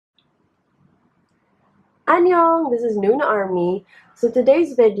Annyeong, this is Noona ARMY. So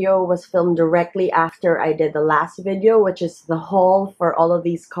today's video was filmed directly after I did the last video, which is the haul for all of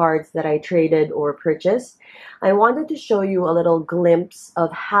these cards that I traded or purchased. I wanted to show you a little glimpse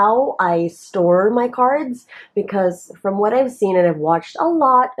of how I store my cards, because from what I've seen, and I've watched a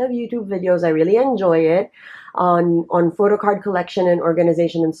lot of YouTube videos, I really enjoy it, on photo card collection and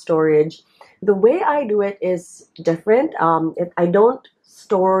organization and storage. The way I do it is different. I don't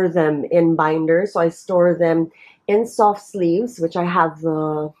store them in binders, so I store them in soft sleeves, which I have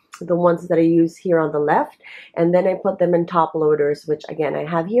the ones that I use here on the left, and then I put them in top loaders, which again I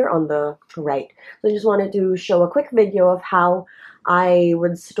have here on the right. So I just wanted to show a quick video of how I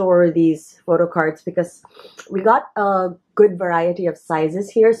would store these photo cards, because we got a good variety of sizes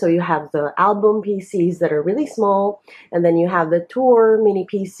here. So you have the album PCs that are really small, and then you have the tour mini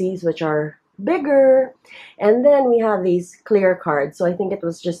PCs, which are bigger, and then we have these clear cards. So I think it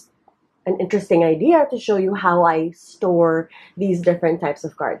was just an interesting idea to show you how I store these different types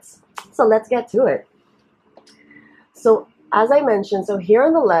of cards. So let's get to it. So as I mentioned, so here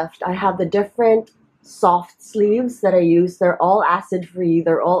on the left I have the different soft sleeves that I use. They're all acid-free,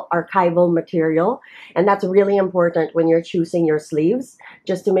 they're all archival material, and that's really important when you're choosing your sleeves,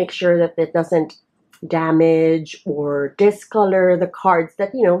 just to make sure that it doesn't damage or discolor the cards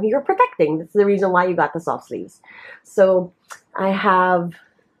that you're protecting. That's the reason why you got the soft sleeves. So I have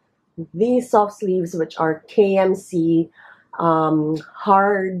these soft sleeves, which are KMC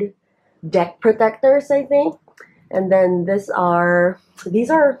hard deck protectors, I think, and then these are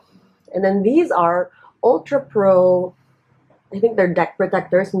Ultra Pro, I think they're deck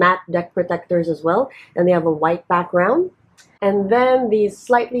protectors, matte deck protectors as well, and they have a white background. And then these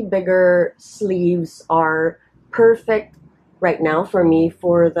slightly bigger sleeves are perfect right now for me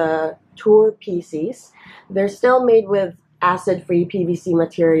for the tour PCs. They're still made with acid-free PVC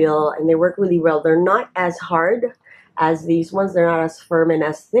material, and they work really well. They're not as hard as these ones. They're not as firm and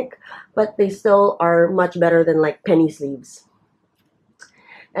as thick, but they still are much better than like penny sleeves.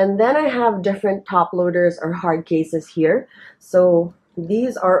 And then I have different top loaders or hard cases here. So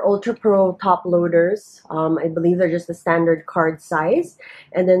these are Ultra Pro top loaders. I believe they're just the standard card size.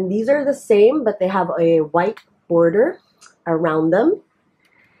 And then these are the same, but they have a white border around them.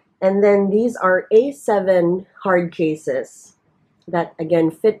 And then these are A7 hard cases that again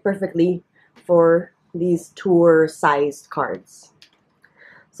fit perfectly for these tour sized cards.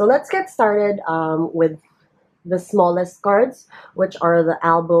 So let's get started with the smallest cards, which are the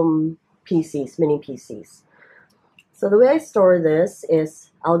album PCs, mini PCs. So the way I store this is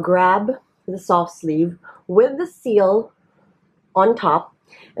I'll grab the soft sleeve with the seal on top,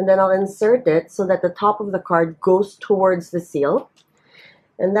 and then I'll insert it so that the top of the card goes towards the seal.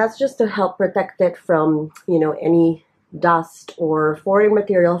 And that's just to help protect it from, any dust or foreign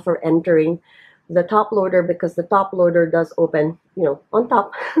material for entering the top loader, because the top loader does open, on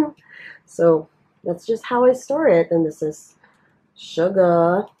top. So that's just how I store it. And this is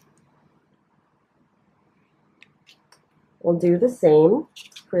sugar. We'll do the same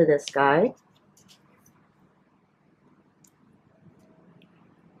for this guy.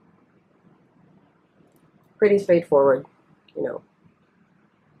 Pretty straightforward,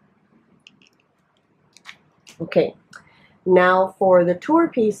 Okay, now for the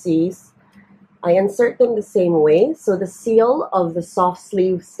tour PCs, I insert them the same way. So the seal of the soft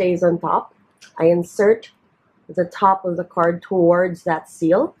sleeve stays on top. I insert the top of the card towards that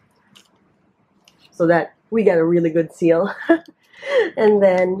seal so that we get a really good seal. And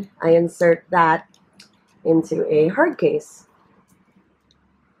then I insert that into a hard case.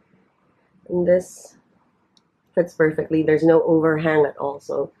 And this fits perfectly. There's no overhang at all,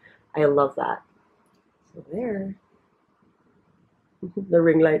 so I love that. So there. The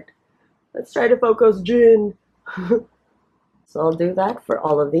ring light. Let's try to focus, Jin. So I'll do that for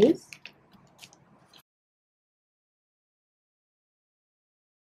all of these.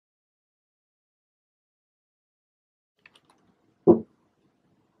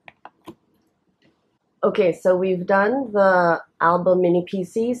 Okay, so we've done the album mini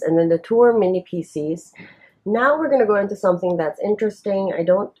PCs and then the tour mini PCs. Now we're going to go into something that's interesting.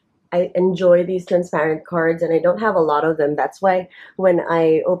 I enjoy these transparent cards, and I don't have a lot of them. That's why when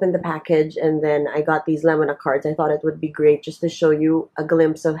I opened the package and then I got these Lemona cards, I thought it would be great just to show you a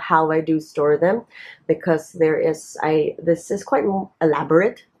glimpse of how I do store them, because this is quite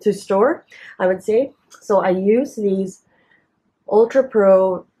elaborate to store, I would say. So I use these Ultra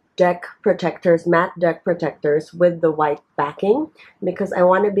Pro deck protectors, matte deck protectors with the white backing, because I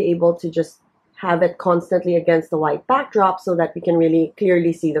want to be able to just have it constantly against the white backdrop so that we can really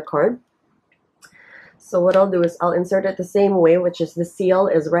clearly see the card. So what I'll do is I'll insert it the same way, which is the seal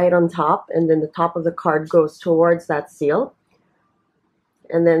is right on top, and then the top of the card goes towards that seal.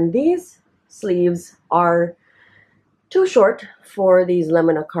 And then these sleeves are too short for these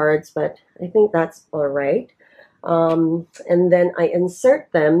Lemona cards, but I think that's all right. And then I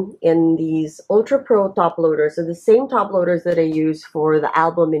insert them in these Ultra Pro top loaders. So the same top loaders that I use for the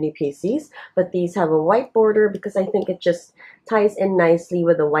album mini PCs, but these have a white border because I think it just ties in nicely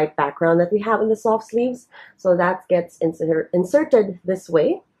with the white background that we have in the soft sleeves. So that gets inserted this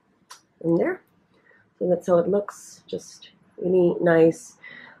way in there. So that's how it looks, just really nice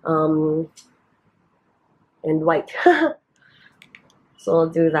and white. So I'll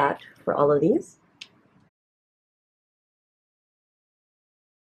do that for all of these.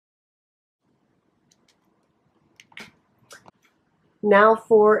 Now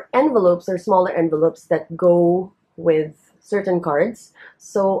for envelopes or smaller envelopes that go with certain cards.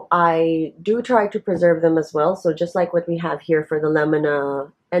 So I do try to preserve them as well. So just like what we have here for the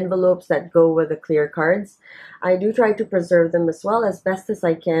Lemona envelopes that go with the clear cards, I do try to preserve them as well as best as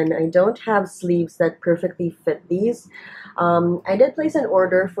I can. I don't have sleeves that perfectly fit these. I did place an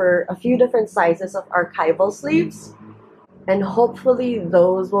order for a few different sizes of archival sleeves, and hopefully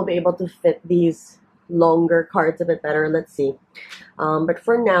those will be able to fit these longer cards a bit better. Let's see. But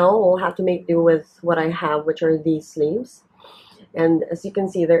for now, we'll have to make do with what I have, which are these sleeves. And as you can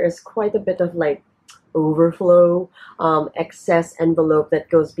see, there is quite a bit of like overflow, excess envelope that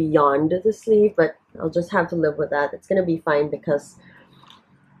goes beyond the sleeve, but I'll just have to live with that. It's going to be fine because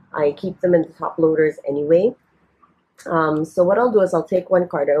I keep them in the top loaders anyway. So what I'll do is I'll take one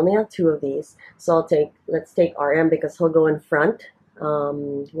card. I only have two of these. So let's take RM because he'll go in front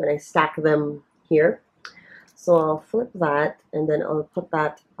when I stack them here. So I'll flip that and then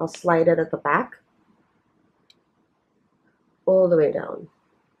I'll slide it at the back all the way down.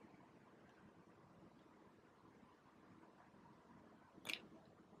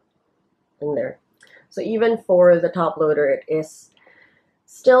 In there. So even for the top loader, it is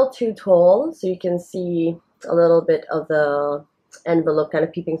still too tall. So you can see a little bit of the envelope kind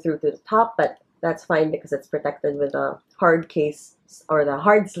of peeping through to the top, but that's fine because it's protected with a hard case or the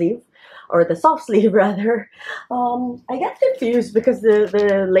hard sleeve or the soft sleeve rather. I get confused because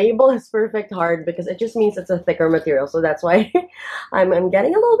the label is perfect hard because it just means it's a thicker material. So that's why I'm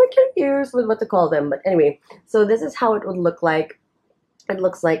getting a little bit confused with what to call them. But anyway, so this is how it would look like. It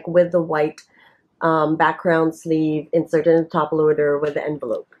looks like with the white background sleeve inserted in the top loader with the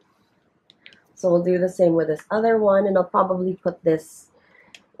envelope. So we'll do the same with this other one, and I'll probably put this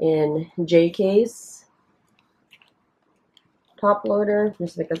in JK's top loader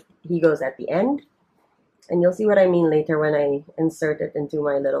just because he goes at the end. And you'll see what I mean later when I insert it into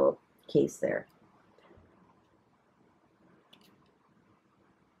my little case there.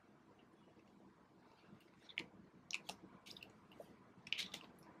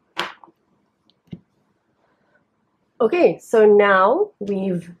 Okay, so now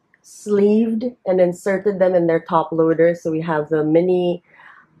we've sleeved and inserted them in their top loader. So we have the mini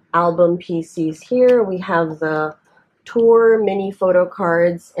album PCs here. We have the tour mini photo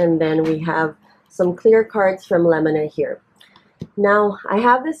cards, and then we have some clear cards from Lemona here. Now I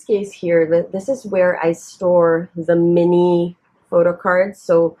have this case here. This is where I store the mini photo cards.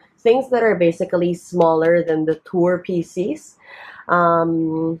 So things that are basically smaller than the tour PCs.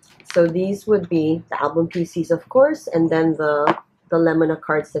 So these would be the album PCs, of course, and then the Lemona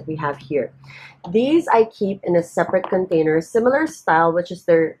cards that we have here. These I keep in a separate container, similar style, which is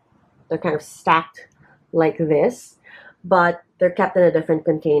they're kind of stacked like this, but they're kept in a different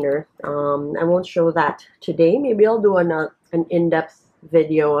container. I won't show that today. Maybe I'll do an in-depth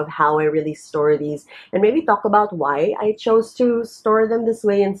video of how I really store these and maybe talk about why I chose to store them this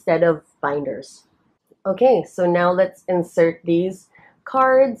way instead of binders. Okay, so now let's insert these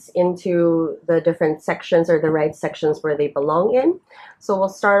cards into the different sections or the right sections where they belong in. So we'll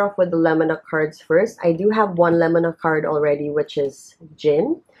start off with the Lemona cards first. I do have one Lemona card already, which is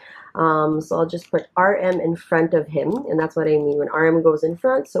Jin. So I'll just put RM in front of him, and that's what I mean when RM goes in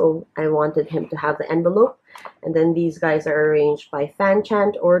front. So I wanted him to have the envelope, and then these guys are arranged by fan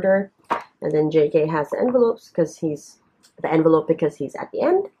chant order, and then JK has the envelopes because he's at the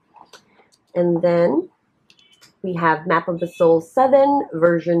end. And then we have Map of the Soul 7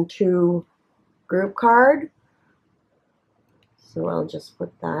 version 2 group card. So I'll just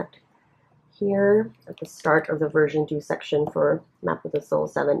put that here at the start of the version 2 section for Map of the Soul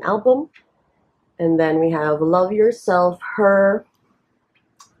 7 album. And then we have Love Yourself, Her,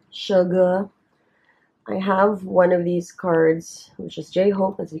 Sugar. I have one of these cards, which is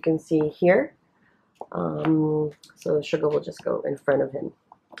J-Hope, as you can see here. So Sugar will just go in front of him.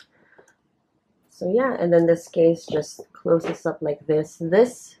 So yeah, and then this case just closes up like this.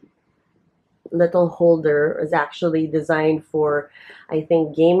 This little holder is actually designed for, I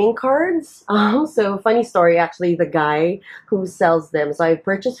think, gaming cards. So funny story, actually, the guy who sells them. So I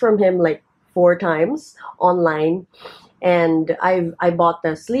purchased from him like 4 times online, and I bought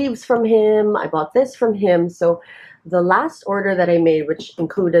the sleeves from him. I bought this from him. So the last order that I made, which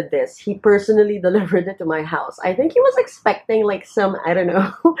included this, he personally delivered it to my house. I think he was expecting like some, I don't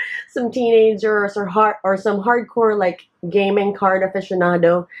know, some teenagers or some hardcore like gaming card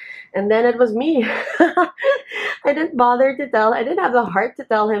aficionado. And then it was me. I didn't bother to tell. I didn't have the heart to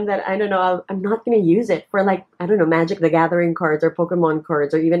tell him that, I don't know, I'm not going to use it for like, I don't know, Magic the Gathering cards or Pokemon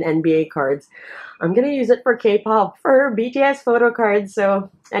cards or even NBA cards. I'm going to use it for K-pop, for BTS photo cards. So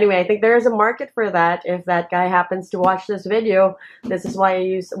anyway, I think there is a market for that. If that guy happens to watch this video, this is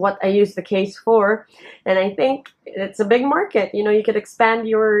why what I use the case for. And I think it's a big market. You know, you could expand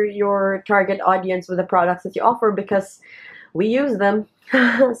your target audience with the products that you offer because we use them.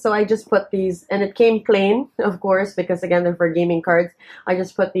 So I just put these, and it came plain, of course, because again, they're for gaming cards. I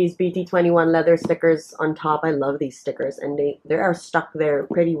just put these BT21 leather stickers on top. I love these stickers, and they are stuck there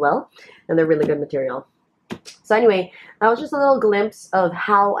pretty well, and they're really good material. So anyway, that was just a little glimpse of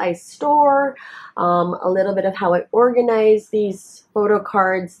how I store, a little bit of how I organize these photo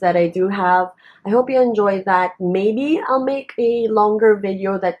cards that I do have. I hope you enjoyed that. Maybe I'll make a longer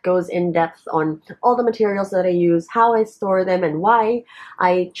video that goes in depth on all the materials that I use, how I store them, and why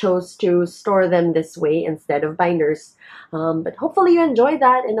I chose to store them this way instead of binders. But hopefully you enjoyed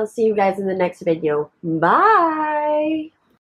that, and I'll see you guys in the next video. Bye!